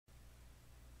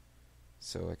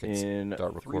so I can In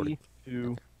start recording. 3,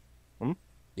 2, Okay.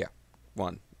 Yeah,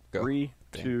 1, go. 3,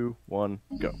 Thing. 2, 1,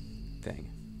 go.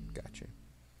 Thing. Gotcha.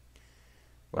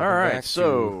 All Welcome right, back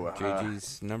so to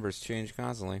JG's numbers change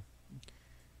constantly.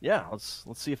 yeah, let's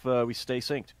see if we stay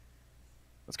synced.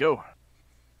 Let's go.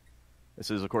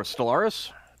 This is, of course,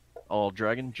 Stellaris, All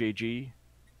Dragon, JG,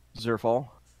 Zerfall.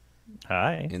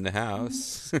 Hi. In the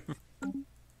house.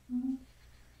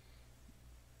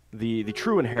 The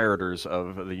true inheritors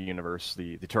of the universe,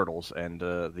 the turtles, and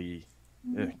the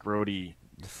grody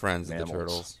The friends of the Mammals.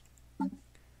 turtles.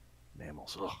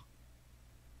 mammals. Ugh.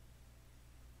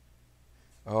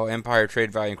 Oh, Empire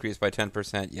trade value increased by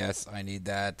 10%. Yes, I need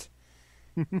that.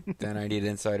 Then I need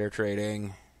insider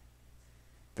trading.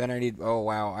 Then I need... Oh,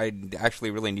 wow. I actually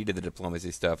really needed the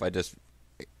diplomacy stuff. I just...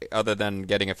 Other than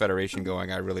getting a federation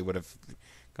going, I really would have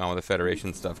gone with the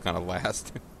federation stuff kind of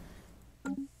last.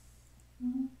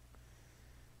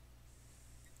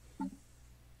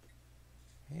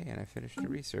 Hey, and I finished the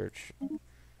research.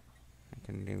 I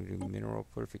can do mineral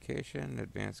purification,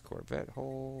 advanced Corvette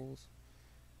holes.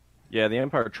 Yeah, the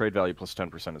Empire trade value plus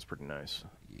 10% is pretty nice.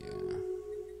 Yeah.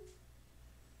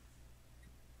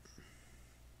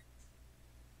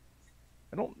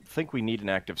 I don't think we need an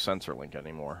active sensor link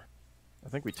anymore. I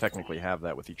think we technically have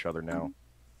that with each other now.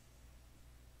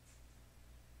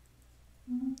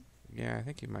 Yeah, I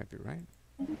think you might be right.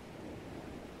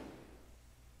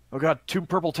 Oh god, 2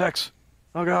 purple techs!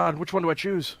 Oh god, which one do I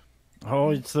choose? Oh,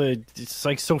 it's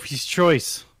like Sophie's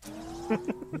Choice.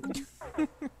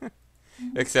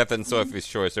 Except in Sophie's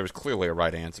Choice, there was clearly a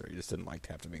right answer. You just didn't like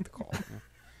to have to make the call. Yeah.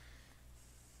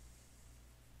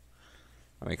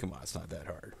 I mean, come on, it's not that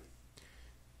hard.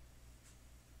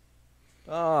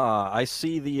 Ah, I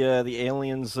see the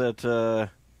aliens that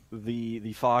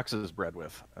the fox is bred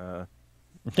with.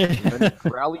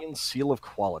 Gralian Seal of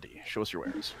Quality. Show us your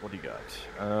wares. What do you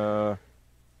got?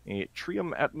 A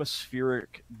Trium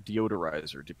Atmospheric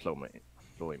Deodorizer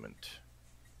deployment.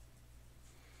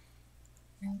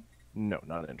 No,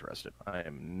 not interested. I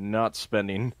am not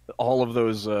spending all of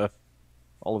those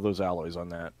alloys on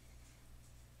that.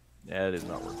 That is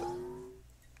not worth it.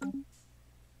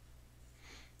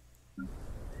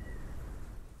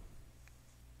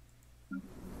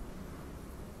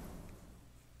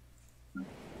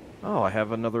 Oh, I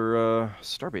have another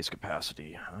starbase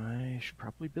capacity. I should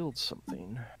probably build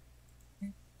something.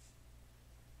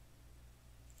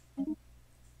 Go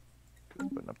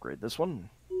ahead and upgrade this one.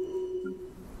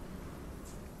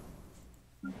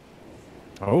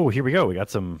 Oh, here we go. We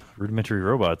got some rudimentary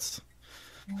robots.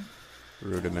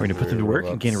 We're going to put them to work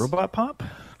and gain a robot pop?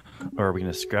 Or are we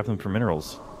going to scrap them for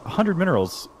minerals? 100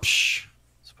 minerals. Psh.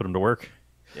 Let's put them to work.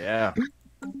 Yeah.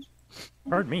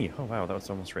 Pardon me. Oh, wow. That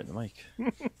was almost right in the mic.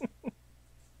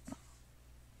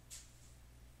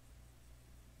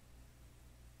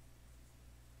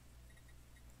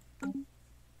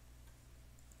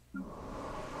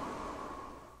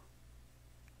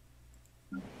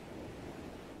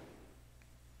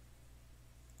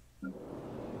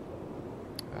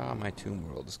 Ah, my tomb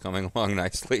world is coming along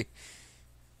nicely.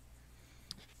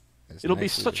 It'll be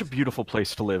such a beautiful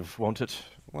place to live, won't it?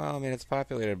 Well, I mean, it's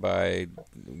populated by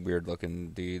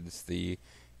weird-looking dudes, the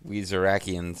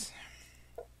Weezerakians.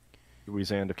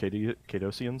 Louisiana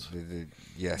Cadosians?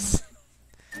 Yes.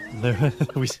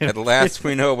 We At last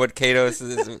we know what Kados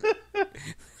is.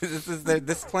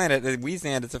 This planet,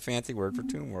 Weezand is a fancy word for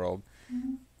tomb world.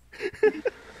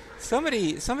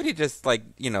 Somebody just, like,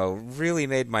 really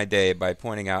made my day by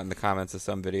pointing out in the comments of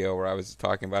some video where I was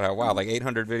talking about how, wow, like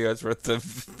 800 videos worth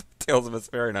of Tales of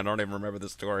Vesperia, and I don't even remember the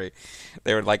story.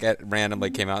 They were, like,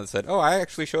 randomly came out and said, oh, I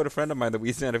actually showed a friend of mine the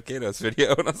Weezand of Kados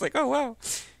video, and I was like, oh, wow.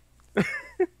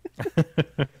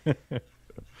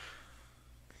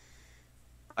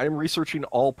 I'm researching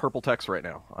all purple text right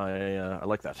now. I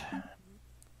like that.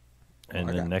 And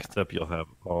then next up, you'll have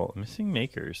all missing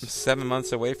makers. 7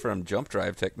 months away from jump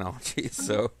drive technology,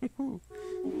 so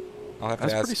I'll have to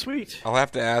That's ask. pretty sweet. I'll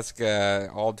have to ask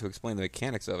Ald to explain the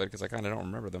mechanics of it because I kind of don't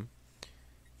remember them.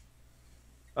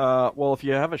 Well, if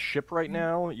you have a ship right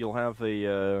now, you'll have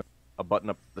a button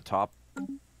up the top.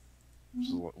 Which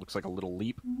looks like a little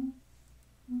leap.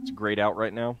 It's grayed out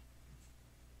right now.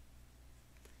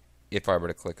 If I were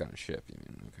to click on a ship, you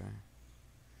mean?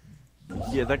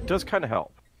 Okay. Yeah, that does kind of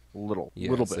help. A little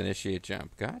bit. Initiate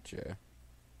jump. Gotcha.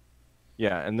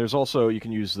 Yeah, and there's also, you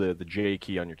can use the J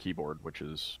key on your keyboard, which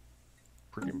is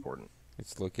pretty important.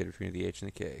 It's located between the H and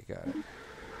the K. Got it.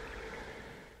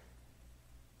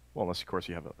 Well, unless, of course,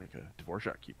 you have a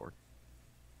Dvorak keyboard.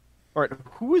 All right,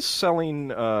 who is selling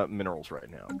minerals right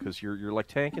now? Because you're like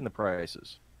tanking the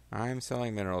prices. I'm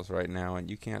selling minerals right now, and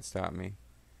you can't stop me.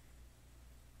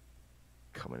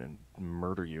 come in and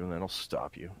murder you, and then I'll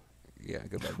stop you. Yeah,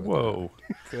 good luck with Whoa.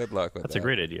 that. Good luck with that. That's a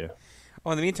great idea.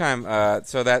 Oh, in the meantime,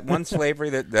 so that one slavery,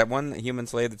 that one human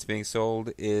slave that's being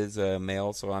sold is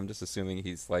male, so I'm just assuming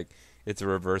he's like, it's a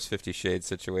reverse 50 Shades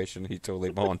situation. He totally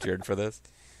volunteered for this.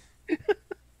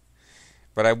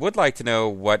 But I would like to know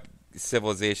what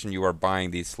civilization you are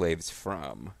buying these slaves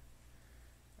from.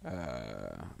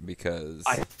 Because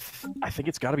I think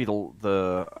it's got to be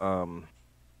the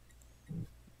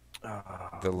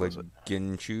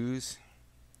Laginchus.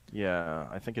 Yeah,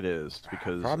 I think it is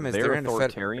because Problem is they're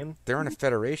authoritarian. They're in a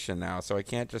federation now, so I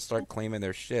can't just start claiming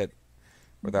their shit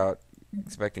without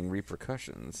expecting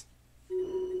repercussions.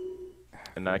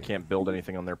 And I can't build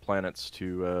anything on their planets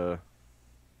to,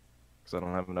 because I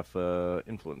don't have enough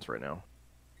influence right now.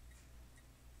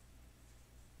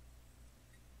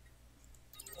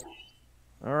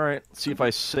 All right, let's see if I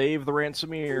save the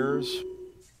ransomeers,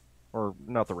 or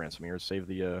not the ransomeers, save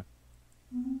the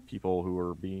people who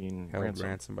are being held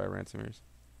ransom by ransomers.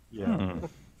 Yeah.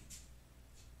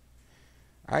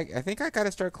 I think I got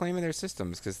to start claiming their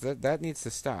systems because that needs to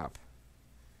stop.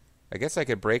 I guess I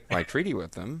could break my treaty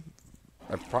with them.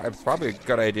 It's probably a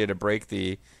good idea to break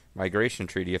the migration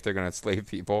treaty if they're going to slave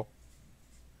people.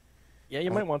 Yeah,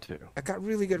 you might want to. I got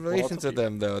really good relations with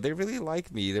them, though. They really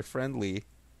like me. They're friendly.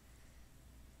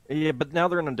 Yeah, but now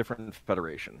they're in a different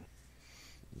federation.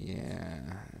 Yeah,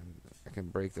 I can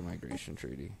break the migration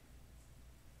treaty.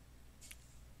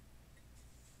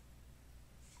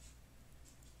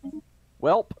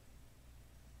 Welp.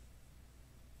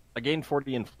 I gained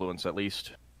 40 influence, at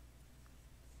least.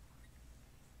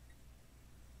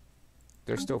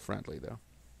 They're still friendly, though.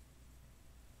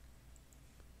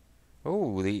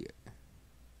 Oh, the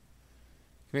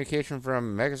communication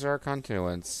from Megazar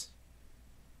Continuance.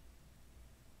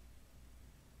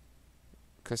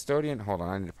 Custodian, hold on,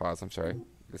 I need to pause, I'm sorry.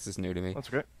 This is new to me. That's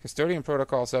okay. Custodian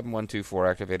Protocol 7124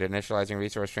 activated, initializing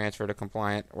resource transfer to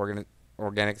compliant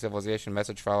organic civilization.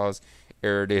 Message follows.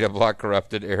 Error data block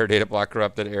corrupted, error data block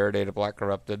corrupted, error data block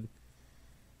corrupted.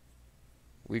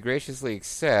 We graciously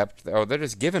accept. Oh, they're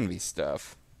just giving me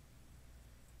stuff.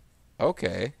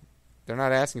 Okay. They're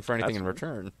not asking for anything in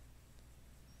return.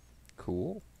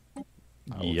 Cool.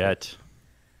 Yet.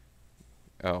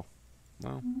 Oh.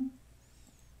 Well.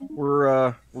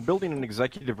 We're building an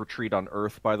executive retreat on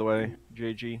Earth, by the way,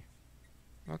 JG.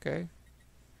 Okay.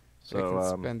 So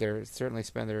they can certainly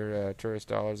spend their tourist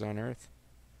dollars on Earth.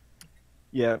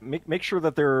 Yeah, make sure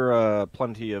that there are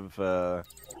plenty of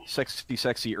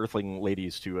sexy Earthling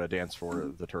ladies to dance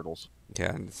for the turtles.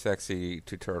 Yeah, and sexy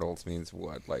to turtles means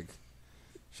what? Like,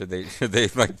 should they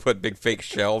like put big fake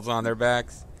shells on their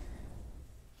backs?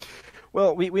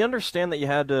 Well, we understand that you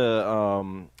had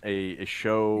a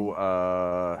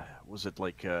show. Was it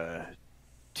like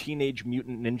Teenage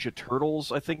Mutant Ninja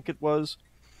Turtles? I think it was.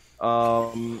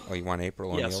 Oh, you want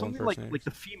April O'Neil? Yeah, something like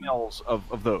the females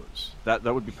of those. That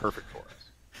would be perfect for us.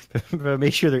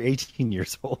 Make sure they're 18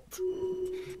 years old.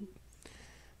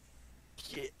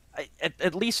 Yeah,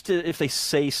 at least if they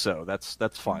say so, that's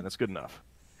fine. That's good enough.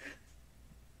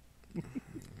 You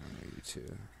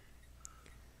too.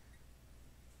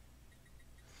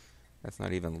 That's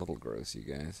not even a little gross, you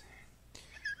guys.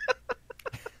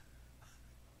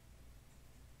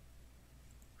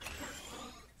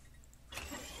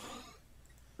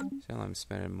 So I'm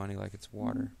spending money like it's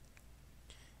water.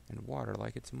 And water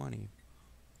like it's money.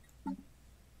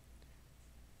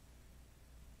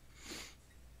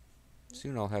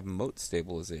 Soon I'll have moat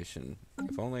stabilization.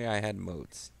 If only I had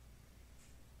moats.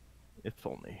 If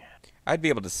only. I'd be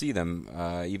able to see them,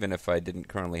 even if I didn't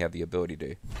currently have the ability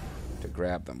to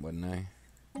grab them, wouldn't I?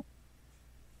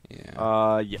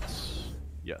 Yeah. Yes.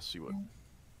 Yes, you would.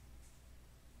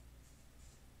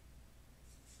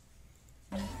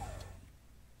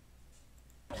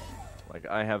 Like,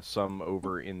 I have some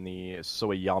over in the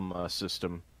Soeyama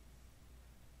system.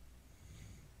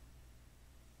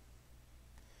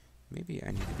 Maybe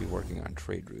I need to be working on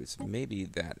trade routes. Maybe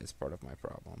that is part of my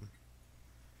problem.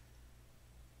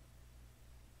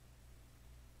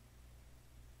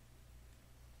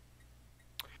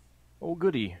 Oh,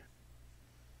 goody.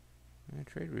 My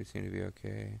trade routes seem to be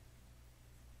okay.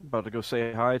 About to go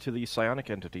say hi to the psionic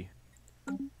entity.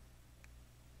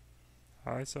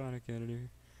 Hi, Sonic Entity.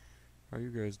 How you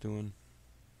guys doing?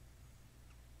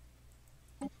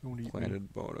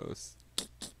 Planted Bonus.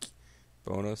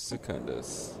 Bonus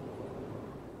Secundus.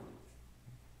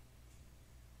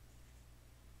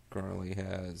 Currently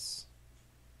has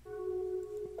a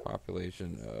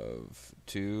population of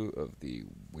 2 of the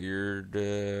weird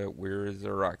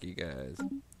Zaraki guys.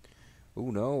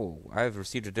 Oh no, I've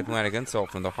received a diplomatic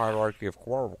insult from the hierarchy of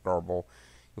Quarble.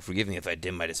 Forgive me if I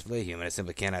dim my display, human. I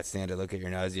simply cannot stand to look at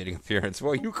your nauseating appearance.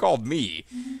 Well, you called me.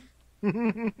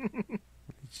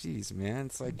 Jeez, man.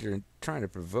 It's like you're trying to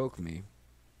provoke me.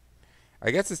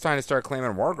 I guess it's time to start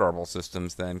claiming war garble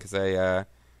systems then, because I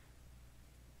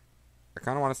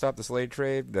kind of want to stop the slave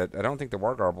trade. That I don't think the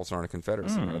war garbles are in a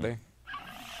confederacy, are they?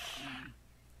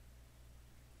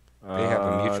 They have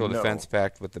a mutual defense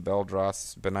pact with the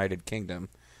Beldross Benighted Kingdom,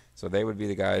 so they would be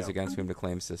the guys against whom to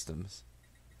claim systems.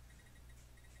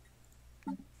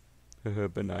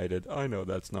 Benighted. I know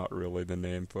that's not really the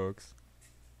name, folks.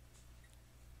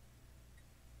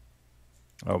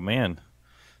 Oh, man.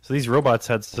 So these robots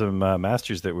had some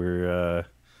masters that were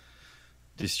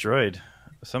destroyed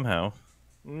somehow.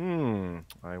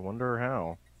 I wonder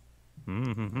how.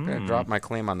 I'm going to drop my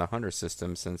claim on the Hunter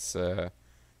system since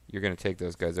you're going to take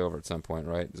those guys over at some point,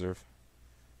 right, Zerf?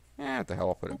 What the hell,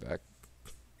 I'll put it back.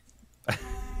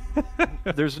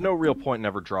 There's no real point in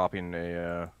ever dropping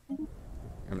a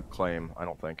claim, I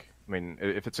don't think. I mean,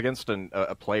 if it's against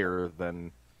a player,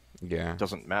 then it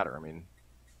doesn't matter. I mean,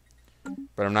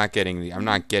 but I'm not getting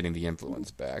the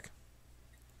influence back.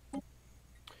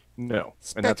 No,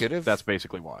 Speculative. And that's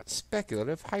basically why.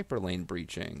 Speculative hyperlane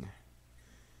breaching.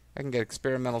 I can get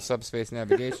experimental subspace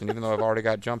navigation even though I've already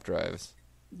got jump drives.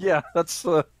 Yeah, that's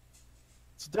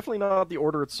it's definitely not the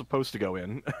order it's supposed to go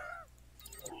in.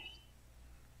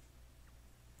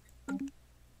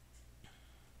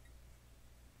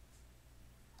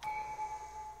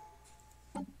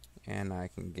 And I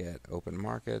can get open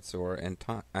markets or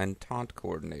entente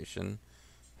coordination.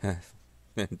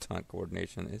 Entente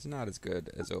coordination is not as good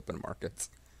as open markets.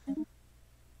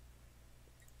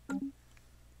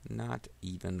 Not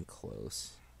even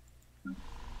close.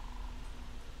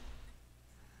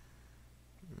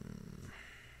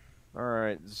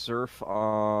 Alright, Zerf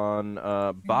on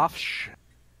Bafsch.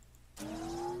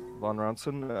 Von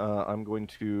Ronson, I'm going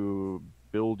to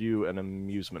build you an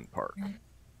amusement park.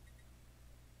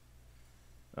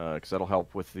 Because that'll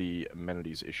help with the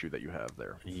amenities issue that you have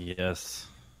there. Yes.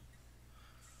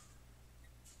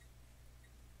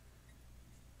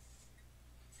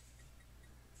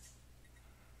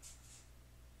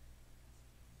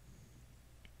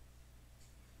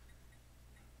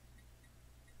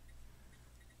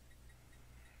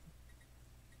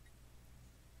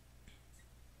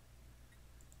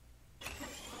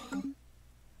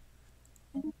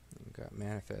 Got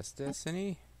Manifest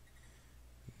Destiny.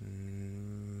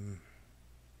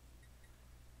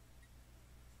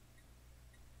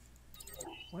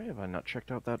 Why have I not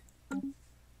checked out that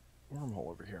wormhole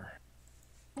over here?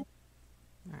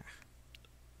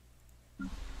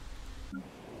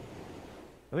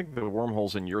 I think the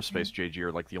wormholes in your space, JG,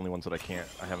 are like the only ones that I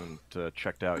haven't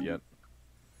checked out yet.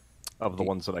 Of the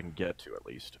ones that I can get to, at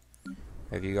least.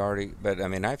 Have you already? But I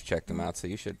mean, I've checked them out, so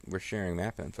you should. We're sharing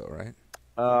map info, right?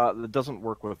 That doesn't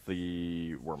work with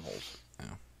the wormholes.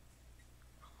 Oh.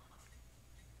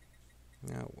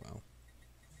 Oh well.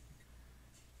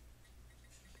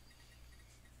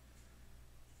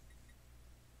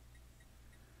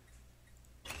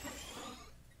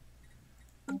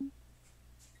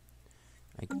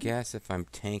 I guess if I'm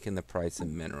tanking the price of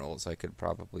minerals, I could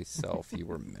probably sell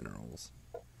fewer minerals.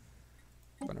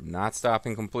 But I'm not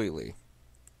stopping completely.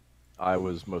 I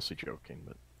was mostly joking,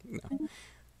 but... No.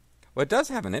 Well, it does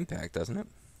have an impact, doesn't it?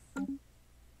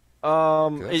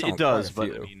 It does,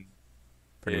 but I mean...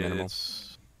 Pretty minimal.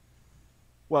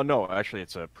 Well, no, actually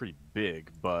it's pretty big,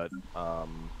 but I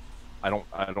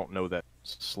don't know that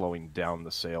slowing down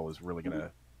the sale is really going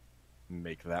to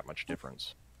make that much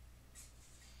difference.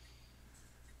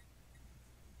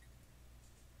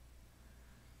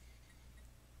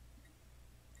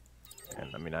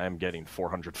 And I mean, I am getting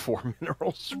 404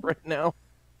 minerals right now.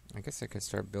 I guess I could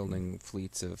start building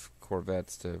fleets of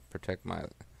corvettes to protect my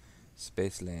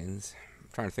space lanes. I'm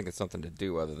trying to think of something to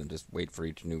do other than just wait for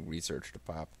each new research to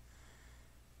pop.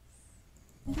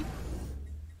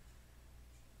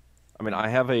 I mean, I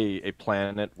have a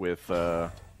planet with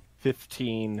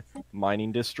 15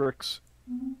 mining districts,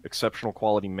 exceptional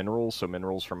quality minerals, so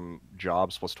minerals from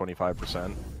jobs plus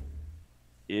 25%.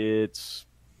 It's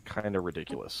kind of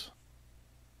ridiculous.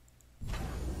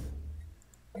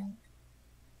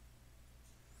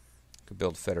 Could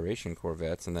build Federation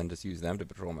corvettes and then just use them to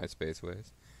patrol my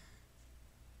spaceways.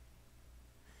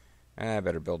 I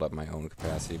better build up my own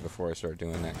capacity before I start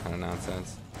doing that kind of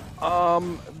nonsense.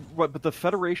 But the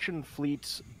Federation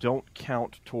fleets don't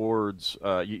count towards...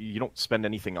 you don't spend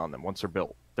anything on them once they're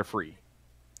built. They're free.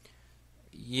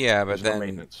 Yeah, but There's no then...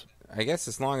 maintenance. I guess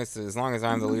as long as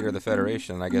I'm the leader of the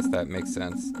Federation, I guess that makes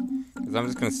sense. Because I'm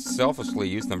just going to selfishly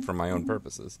use them for my own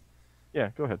purposes. Yeah,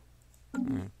 go ahead.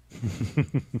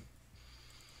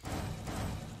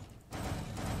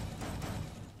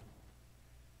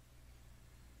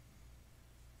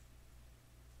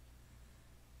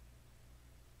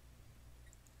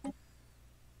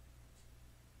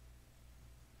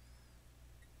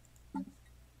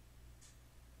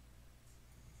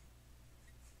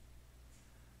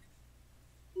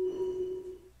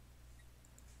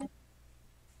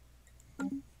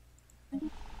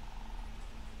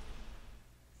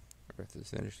 Earth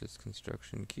has finished its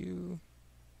construction queue.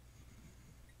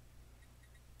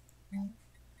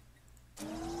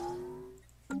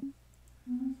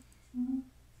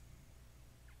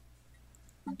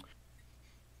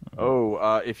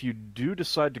 Oh, if you do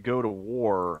decide to go to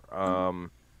war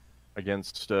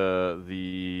against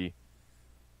the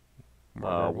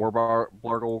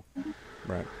Warbargle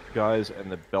Right. guys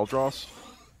and the Beldross,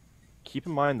 keep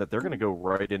in mind that they're going to go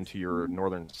right into your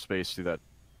northern space through that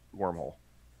wormhole,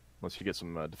 once you get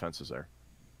some defenses there.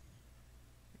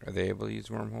 Are they able to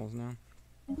use wormholes now?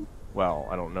 Well,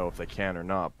 I don't know if they can or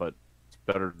not, but it's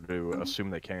better to assume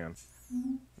they can.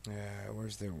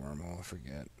 Where's their wormhole? I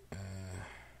forget.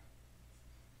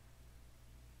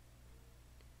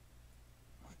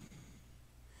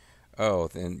 Oh,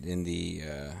 in the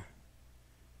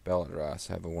Beladros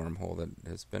have a wormhole that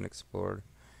has been explored.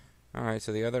 Alright,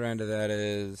 so the other end of that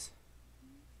is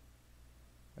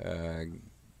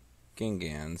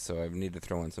Gingan, so I need to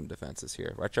throw in some defenses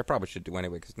here, which I probably should do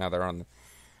anyway, because now they're on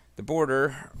the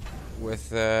border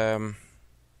with another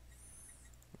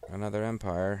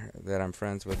empire that I'm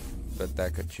friends with, but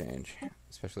that could change,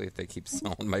 especially if they keep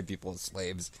selling my people as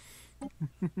slaves.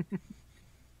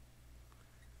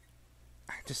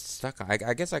 I'm just stuck.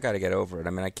 I guess I got to get over it.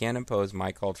 I mean, I can't impose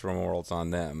my cultural morals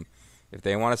on them. If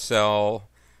they want to sell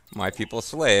my people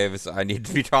slaves, I need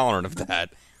to be tolerant of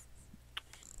that.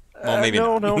 Well, maybe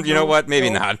not. No, you know what? Maybe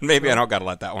no, not. Maybe I don't got to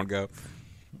let that one go.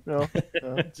 No.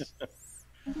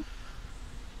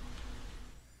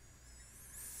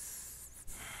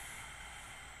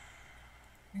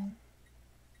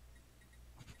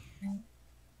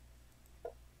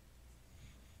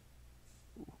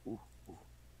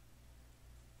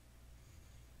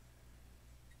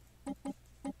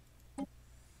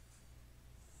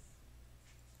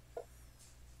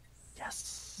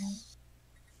 Yes.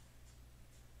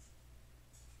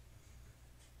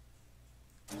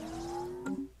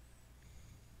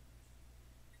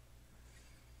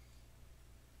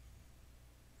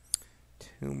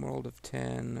 Tomb World of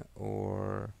 10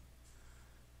 or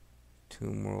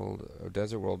Tomb World or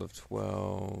Desert World of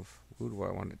 12. Who do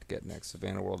I want to get next?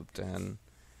 Savannah World of 10.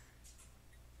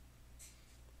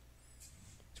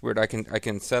 It's weird. I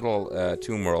can settle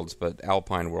Tomb Worlds, but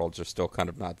Alpine Worlds are still kind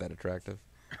of not that attractive.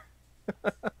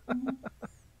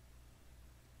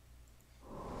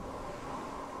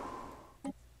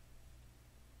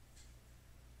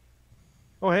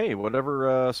 Oh, hey,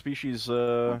 whatever species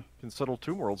can settle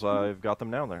tomb worlds, I've got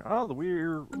them down there. Oh, the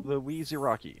wee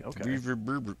Ziraki. Okay.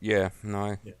 Yeah,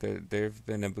 no, they've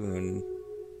been a boon.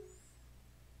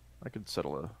 I could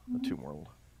settle a tomb world.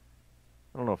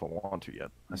 I don't know if I want to yet.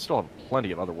 I still have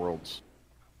plenty of other worlds.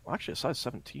 Well, actually, a size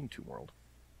 17 tomb world.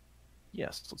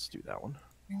 Yes, let's do that one.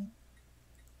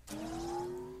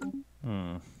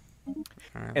 Right.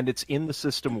 And it's in the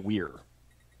system Weir.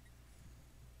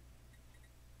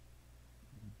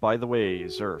 By the way,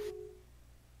 Zerf,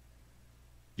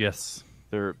 Yes.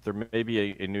 there may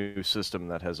be a new system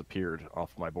that has appeared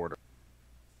off my border.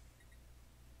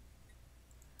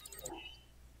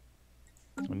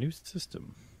 A new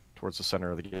system. Towards the center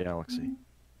of the galaxy.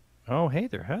 Oh, hey,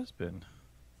 there has been.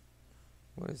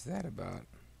 What is that about?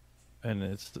 And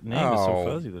its name is so Oh,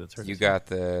 fuzzy that it's hard You to got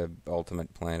the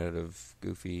ultimate planet of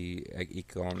Goofy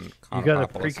Econ. say. You got a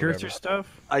precursor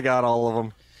stuff? I got all of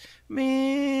them.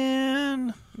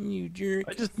 Man, You jerk.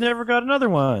 I just never got another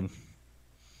one.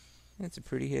 That's a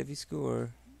pretty heavy score.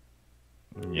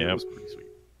 Yeah, it was pretty sweet.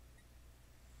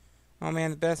 Oh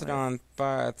man, the Bastodon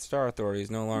Star Authority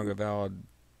is no longer a valid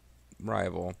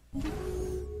rival. I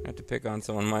have to pick on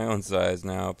someone my own size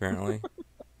now, apparently.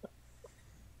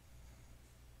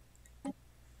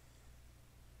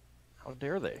 How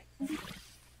dare they?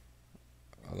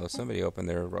 Although somebody opened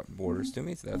their borders to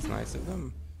me, so that's nice of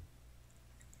them.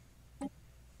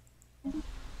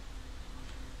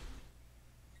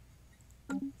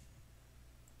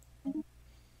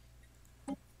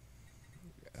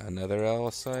 Another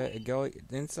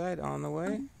inside on the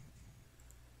way.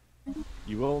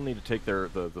 You will need to take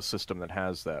the system that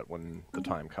has that when the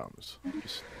time comes.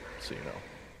 Just so you know.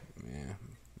 Yeah.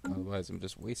 Otherwise, I'm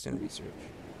just wasting research.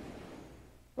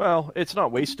 Well, it's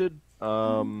not wasted.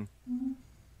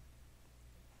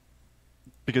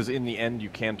 Because in the end, you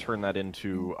can turn that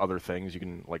into other things. You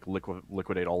can like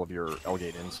liquidate all of your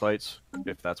Elgate insights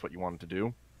if that's what you wanted to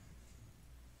do.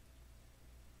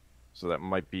 So that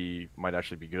might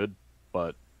actually be good,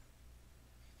 but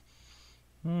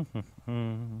come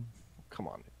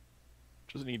on,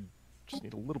 just need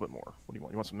a little bit more. What do you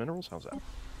want? You want some minerals? How's that?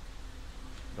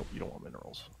 Nope, you don't want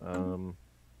minerals. Oh,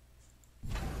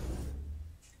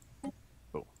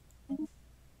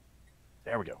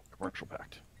 there we go. Commercial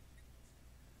pact.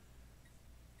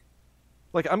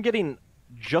 Like, I'm getting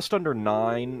just under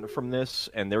 9 from this,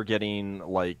 and they're getting,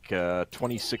 like,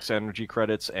 26 energy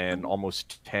credits and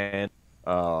almost 10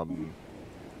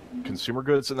 consumer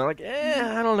goods, and they're like,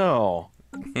 I don't know.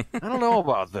 I don't know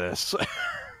about this.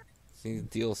 See, the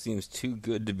deal seems too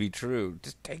good to be true.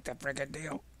 Just take the friggin'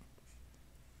 deal.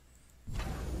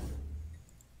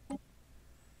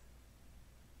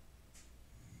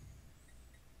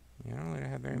 You don't really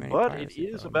have very many. But it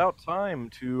is about time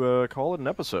to call it an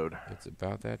episode. It's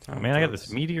about that time. Oh, man, I got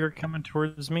this meteor coming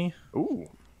towards me. Ooh.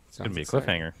 It's going to be a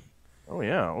cliffhanger. Oh,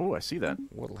 yeah. Oh, I see that.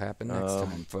 What'll happen next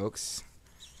time, folks?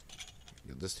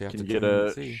 You'll just have Can to you get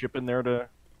a ship in there to...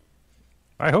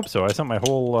 I hope so. I sent my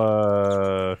whole...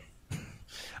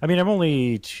 I mean, I'm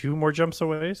only 2 more jumps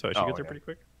away, so I should get there pretty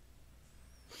quick.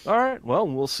 All right. Well,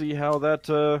 we'll see how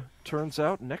that turns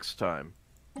out next time.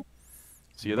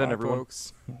 See you then, everyone.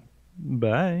 Folks.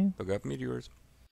 Bye. Look up meteors.